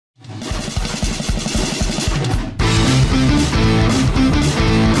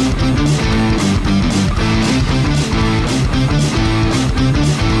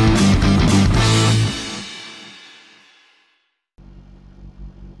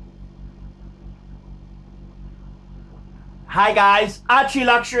Hi guys, Archie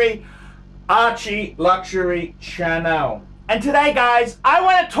Luxury channel. And today guys, I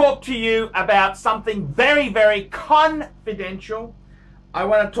want to talk to you about something very, very confidential. I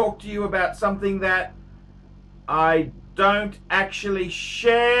want to talk to you about something that I don't actually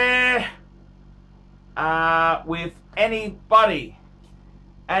share with anybody.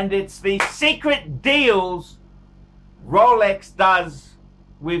 And it's the secret deals Rolex does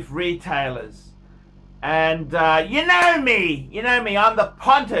with retailers. And you know me, I'm the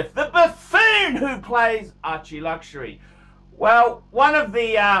pontiff, the buffoon who plays Archie Luxury. Well, one of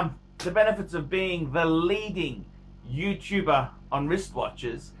the benefits of being the leading YouTuber on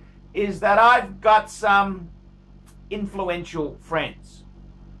wristwatches is that I've got some influential friends.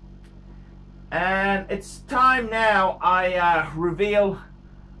 And it's time now I reveal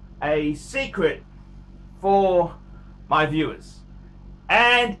a secret for my viewers.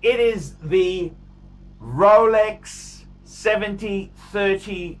 And it is the Rolex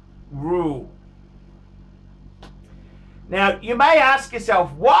 70-30 rule. Now, you may ask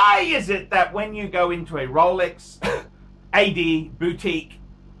yourself, why is it that when you go into a Rolex, AD, boutique,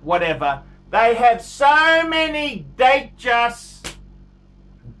 whatever, they have so many dates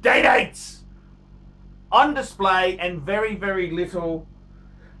on display and very, very little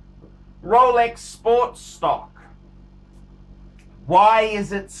Rolex sports stock? Why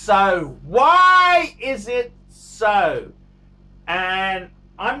is it so? Why is it so? And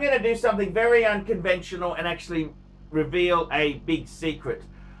I'm going to do something very unconventional and actually reveal a big secret.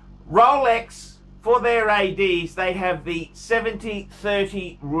 Rolex, for their ADs, they have the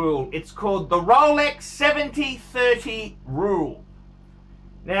 70-30 rule. It's called the Rolex 70-30 rule.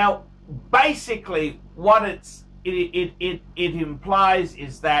 Now, basically, what it implies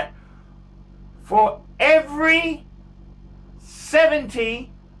is that for every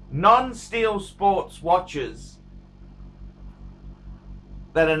 70 non-steel sports watches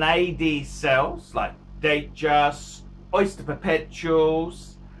that an AD sells, like Datejust, Oyster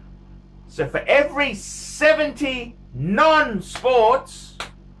Perpetuals, so for every 70 non-sports,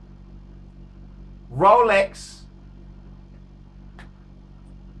 Rolex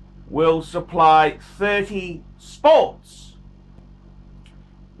will supply 30 sports.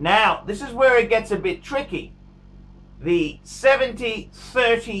 Now, this is where it gets a bit tricky. The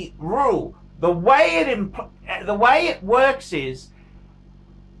 70-30 rule, the way it works is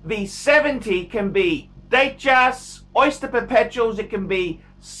the 70 can be Datejust, Oyster Perpetuals, it can be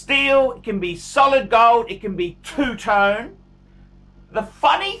steel, it can be solid gold, it can be two-tone. The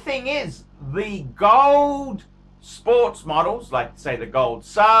funny thing is, the gold sports models, like say the gold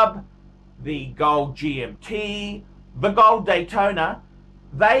sub, the gold GMT, the gold Daytona,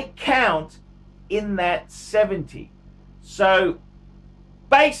 they count in that 70. So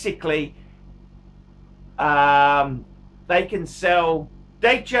basically, they can sell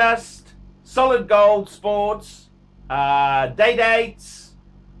Datejust, solid gold sports, day dates.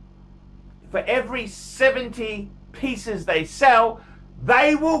 For every 70 pieces they sell,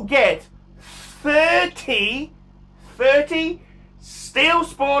 they will get 30 steel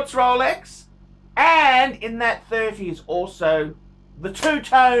sports Rolex, and in that 30 is also the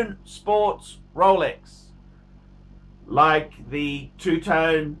two-tone sports Rolex, like the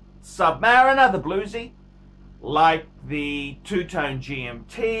two-tone Submariner, the bluesy, like the two-tone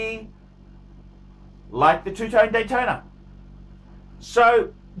GMT, like the two-tone Daytona.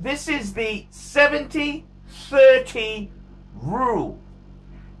 So this is the 70-30 rule.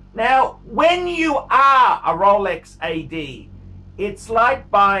 Now, when you are a Rolex AD, it's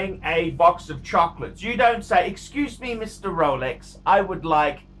like buying a box of chocolates. You don't say, "Excuse me, Mr. Rolex, I would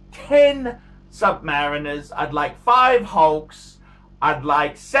like 10 Submariners, I'd like 5 Hulks, I'd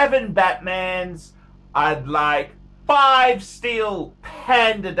like 7 Batmans, I'd like 5 steel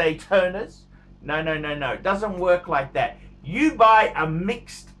Panda Daytonas." No. It doesn't work like that. You buy a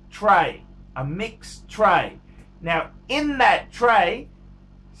mixed tray. Now, in that tray,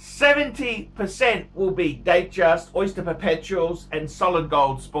 70% will be Datejust, Oyster Perpetuals, and solid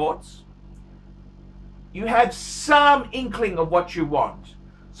gold sports. You have some inkling of what you want.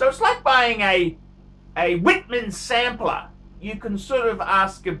 So it's like buying a Whitman sampler. You can sort of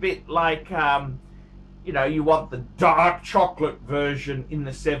ask a bit like, you want the dark chocolate version in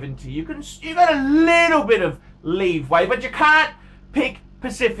the 70. You got a little bit of leeway, but you can't pick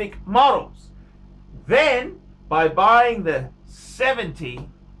specific models. Then, by buying the 70,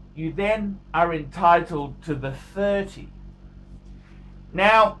 you then are entitled to the 30.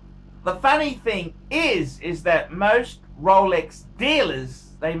 Now, the funny thing is that most Rolex dealers,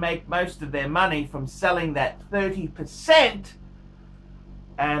 they make most of their money from selling that 30%,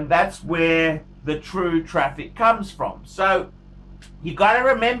 and that's where the true traffic comes from. So you got to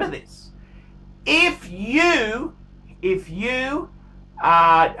remember this. If you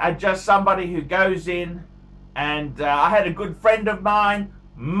are just somebody who goes in, and I had a good friend of mine,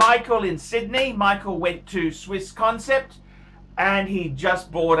 Michael in Sydney. Michael went to Swiss Concept, and he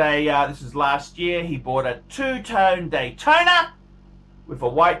just bought a, this is last year, he bought a two-tone Daytona with a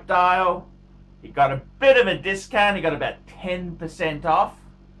white dial. He got a bit of a discount. He got about 10% off.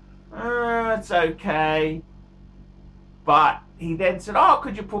 It's okay. But he then said, oh,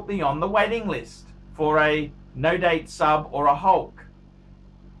 could you put me on the waiting list for a no-date sub or a Hulk?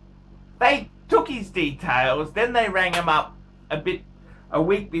 They took his details, then they rang him up a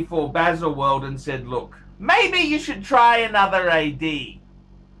week before Baselworld and said, look, maybe you should try another AD.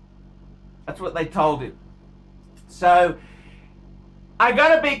 That's what they told him. So I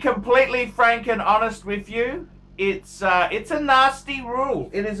gotta be completely frank and honest with you. It's a nasty rule.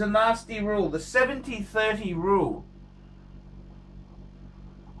 It is a nasty rule. The 70-30 rule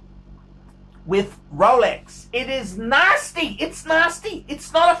with Rolex. It is nasty. It's nasty.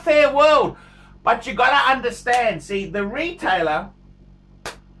 It's not a fair world. But you gotta understand. See, the retailer,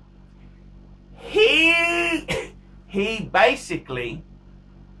 he basically,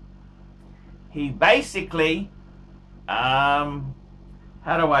 how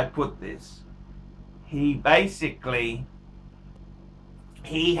do I put this? He has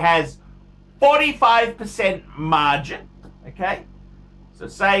 45% margin, okay? So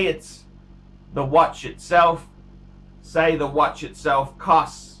say it's the watch itself, say the watch itself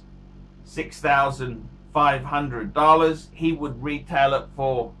costs $6,500, he would retail it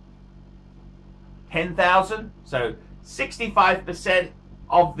for $10,000. So 65%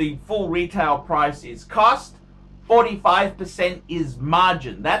 of the full retail price is cost, 45% is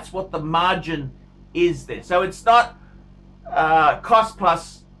margin. That's what the margin is there. So it's not cost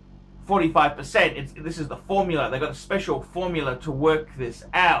plus 45%. This is the formula. They've got a special formula to work this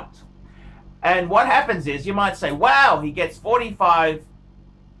out. And what happens is, you might say, wow, he gets 45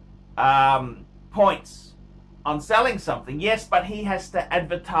 points on selling something. Yes, but he has to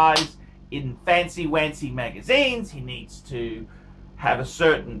advertise in fancy-wancy magazines. He needs to have a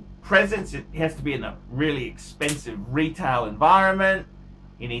certain presence. It has to be in a really expensive retail environment.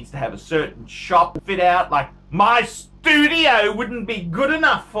 He needs to have a certain shop fit out. Like, my studio wouldn't be good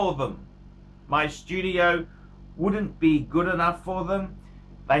enough for them. My studio wouldn't be good enough for them.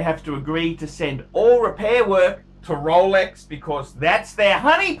 They have to agree to send all repair work to Rolex because that's their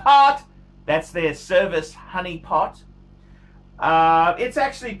honeypot. That's their service honeypot. It's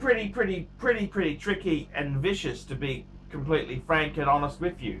actually pretty tricky and vicious, to be completely frank and honest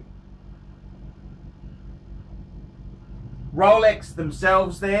with you. Rolex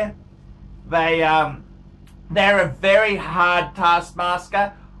themselves they're a very hard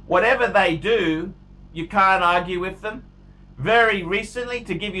taskmaster. Whatever they do, you can't argue with them. Very recently,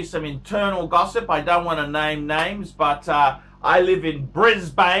 to give you some internal gossip, I don't want to name names, but I live in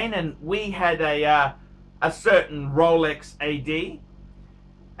Brisbane, and we had a certain Rolex AD,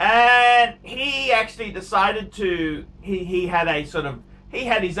 and he actually decided to, he had his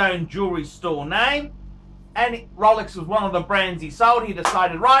own jewelry store name, and Rolex was one of the brands he sold. He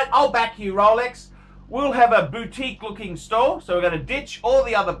decided, right, I'll back you, Rolex. We'll have a boutique-looking store, so we're going to ditch all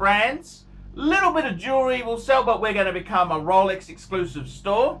the other brands. Little bit of jewelry we'll sell, but we're going to become a Rolex exclusive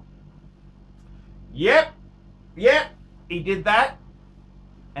store. Yep, he did that.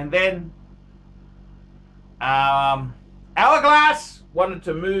 And then Hourglass wanted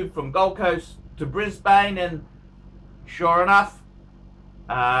to move from Gold Coast to Brisbane, and sure enough,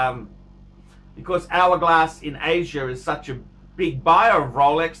 because Hourglass in Asia is such a big buyer of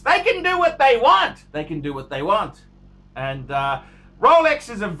Rolex, they can do what they want. They can do what they want. And Rolex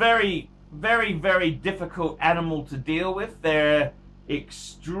is a very difficult animal to deal with. They're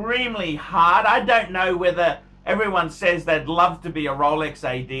extremely hard. I don't know whether everyone says they'd love to be a Rolex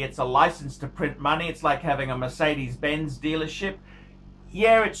AD. It's a license to print money. It's like having a Mercedes-Benz dealership.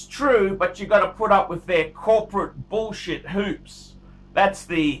 Yeah, it's true, but you got to put up with their corporate bullshit hoops. That's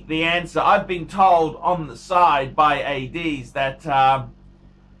the answer. I've been told on the side by ADs that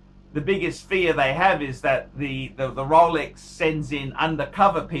the biggest fear they have is that the Rolex sends in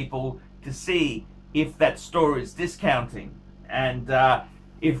undercover people to see if that store is discounting. And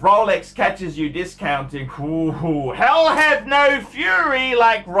if Rolex catches you discounting, hell have no fury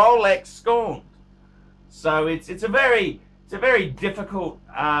like Rolex scorned. So it's a very difficult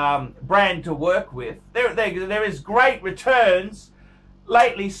brand to work with. There is great returns.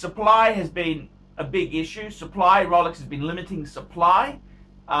 Lately, supply has been a big issue. Rolex has been limiting supply.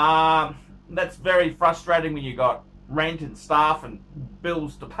 That's very frustrating when you got rent and staff and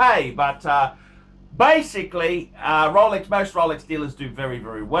bills to pay. But Basically, most Rolex dealers do very,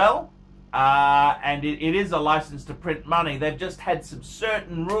 very well. And it is a license to print money. They've just had some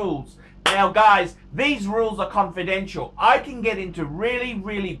certain rules. Now, guys, these rules are confidential. I can get into really,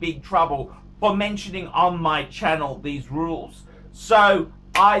 really big trouble for mentioning on my channel these rules. So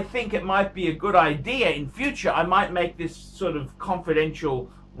I think it might be a good idea in future. I might make this sort of confidential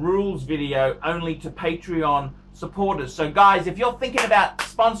rules video only to Patreon supporters. So guys, if you're thinking about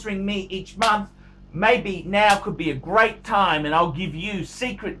sponsoring me each month, maybe now could be a great time, and I'll give you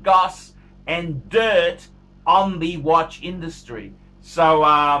secret goss and dirt on the watch industry. So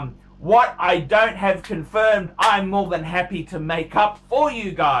what I don't have confirmed, I'm more than happy to make up for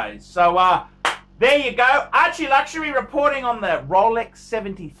you guys. So there you go. Archie Luxury reporting on the Rolex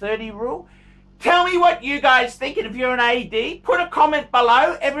 70/30 rule. Tell me what you guys think, and if you're an AD, put a comment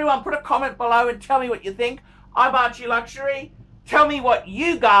below. Everyone put a comment below and tell me what you think. I'm Archie Luxury. Tell me what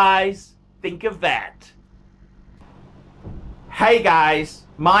you guys think of that. Hey guys,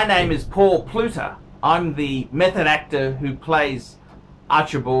 my name is Paul Pluta. I'm the method actor who plays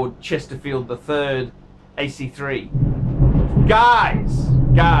Archibald Chesterfield III, AC3.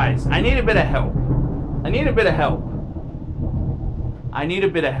 Guys, I need a bit of help. I need a bit of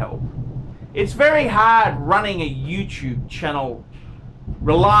help. It's very hard running a YouTube channel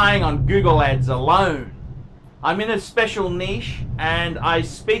relying on Google Ads alone. I'm in a special niche and I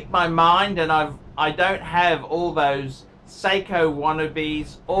speak my mind, and I don't have all those Seiko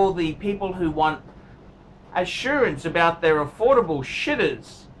wannabes, all the people who want assurance about their affordable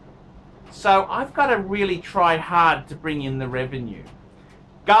shitters. So I've got to really try hard to bring in the revenue.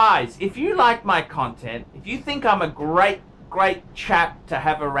 Guys, if you like my content, if you think I'm a great chap to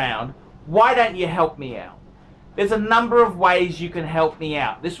have around, why don't you help me out? There's a number of ways you can help me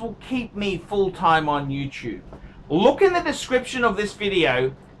out. This will keep me full-time on YouTube. Look in the description of this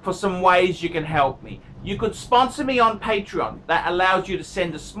video for some ways you can help me. You could sponsor me on Patreon. That allows you to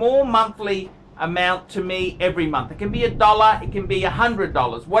send a small monthly amount to me every month. It can be $1, it can be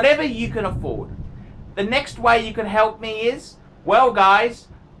 $100, whatever you can afford. The next way you can help me is, well guys,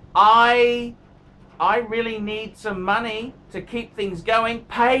 I really need some money to keep things going.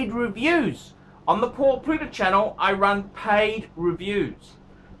 Paid reviews. On the Paul Pluta channel, I run paid reviews.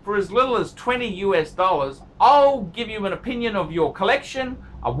 For as little as $20 US, I'll give you an opinion of your collection,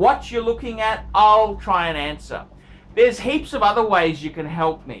 of what you're looking at. I'll try and answer. There's heaps of other ways you can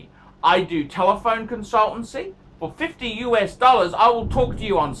help me. I do telephone consultancy. For $50 US, I will talk to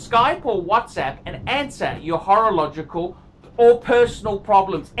you on Skype or WhatsApp and answer your horological or personal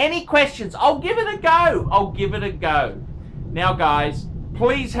problems. Any questions, I'll give it a go. I'll give it a go. Now guys,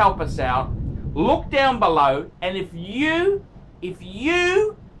 please help us out. Look down below, and if you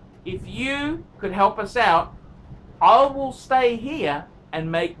could help us out, I will stay here and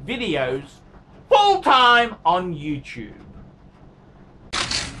make videos full-time on YouTube.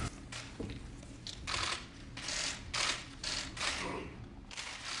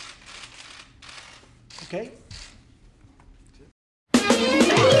 Okay.